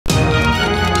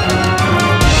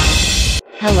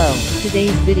Hello, today's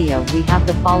video we have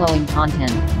the following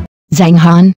content. Zhang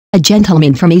Han, a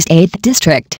gentleman from East 8th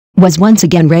District, was once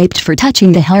again raped for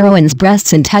touching the heroine's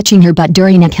breasts and touching her butt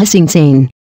during a kissing scene.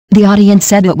 The audience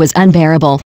said it was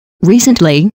unbearable.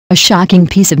 Recently, a shocking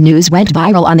piece of news went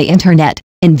viral on the internet,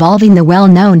 involving the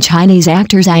well-known Chinese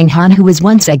actor Zhang Han, who was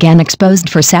once again exposed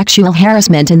for sexual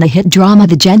harassment in the hit drama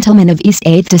The Gentleman of East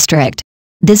 8th District.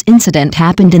 This incident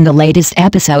happened in the latest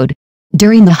episode.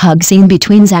 During the hug scene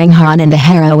between Zhang Han and the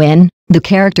heroine, the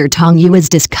character Tong Yu was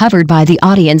discovered by the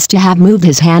audience to have moved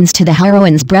his hands to the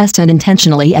heroine's breast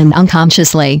unintentionally and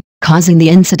unconsciously, causing the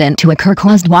incident to occur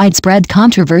caused widespread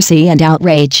controversy and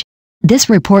outrage. This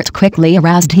report quickly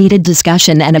aroused heated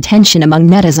discussion and attention among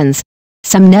netizens.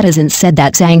 Some netizens said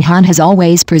that Zhang Han has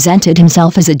always presented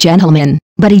himself as a gentleman,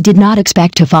 but he did not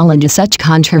expect to fall into such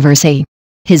controversy.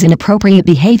 His inappropriate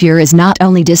behavior is not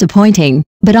only disappointing,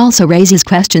 but also raises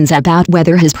questions about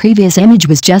whether his previous image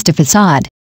was just a facade.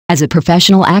 As a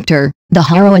professional actor, the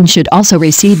heroine should also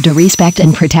receive due respect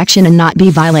and protection and not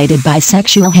be violated by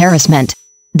sexual harassment.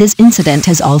 This incident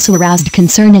has also aroused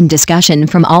concern and discussion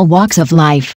from all walks of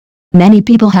life. Many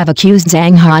people have accused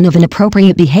Zhang Han of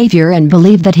inappropriate behavior and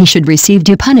believe that he should receive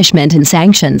due punishment and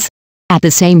sanctions. At the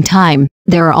same time,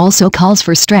 there are also calls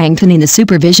for strengthening the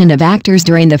supervision of actors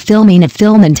during the filming of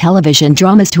film and television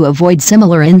dramas to avoid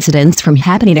similar incidents from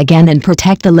happening again and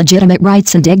protect the legitimate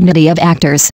rights and dignity of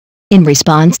actors. In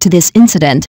response to this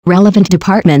incident, relevant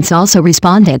departments also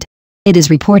responded. It is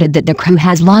reported that the crew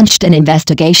has launched an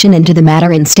investigation into the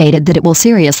matter and stated that it will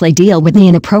seriously deal with the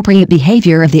inappropriate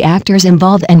behavior of the actors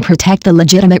involved and protect the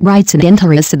legitimate rights and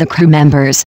interests of the crew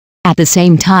members. At the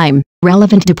same time,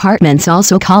 relevant departments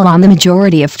also call on the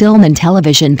majority of film and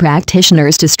television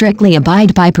practitioners to strictly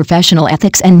abide by professional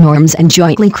ethics and norms and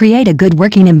jointly create a good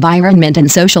working environment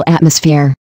and social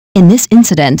atmosphere. In this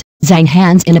incident, Zhang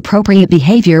Han's inappropriate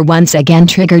behavior once again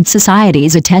triggered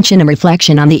society's attention and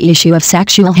reflection on the issue of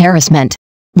sexual harassment.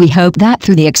 We hope that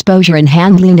through the exposure and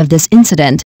handling of this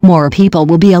incident, more people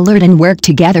will be alert and work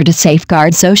together to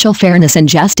safeguard social fairness and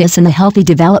justice and the healthy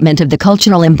development of the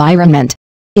cultural environment.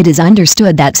 It is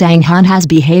understood that Zhang Han has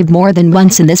behaved more than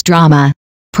once in this drama.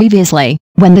 Previously,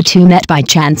 when the two met by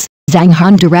chance, Zhang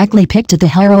Han directly picked at the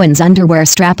heroine's underwear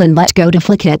strap and let go to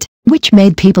flick it, which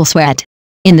made people sweat.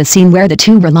 In the scene where the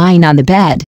two were lying on the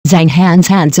bed, Zhang Han's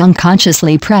hands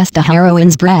unconsciously pressed the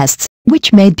heroine's breasts,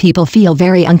 which made people feel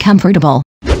very uncomfortable.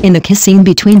 In the kiss scene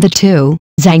between the two,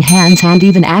 Zhang Han's hand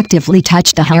even actively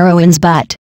touched the heroine's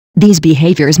butt. These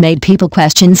behaviors made people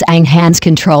question Zhang Han's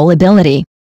control ability.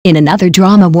 In another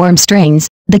drama Warm Strings,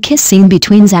 the kiss scene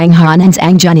between Zhang Han and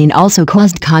Zhang Junin also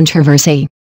caused controversy.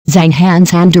 Zhang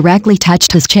Han's hand directly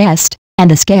touched his chest,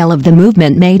 and the scale of the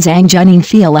movement made Zhang Junin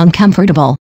feel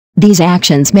uncomfortable. These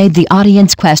actions made the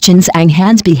audience question Zhang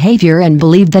Han's behavior and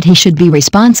believe that he should be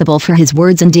responsible for his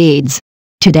words and deeds.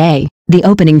 Today, the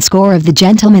opening score of The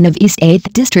Gentleman of East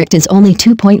 8th District is only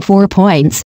 2.4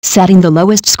 points, setting the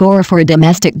lowest score for a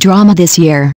domestic drama this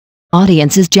year.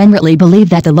 Audiences generally believe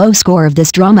that the low score of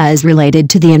this drama is related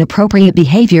to the inappropriate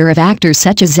behavior of actors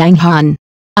such as Zhang Han.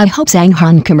 I hope Zhang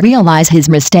Han can realize his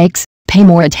mistakes, pay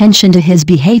more attention to his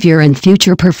behavior in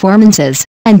future performances,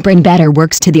 and bring better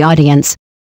works to the audience.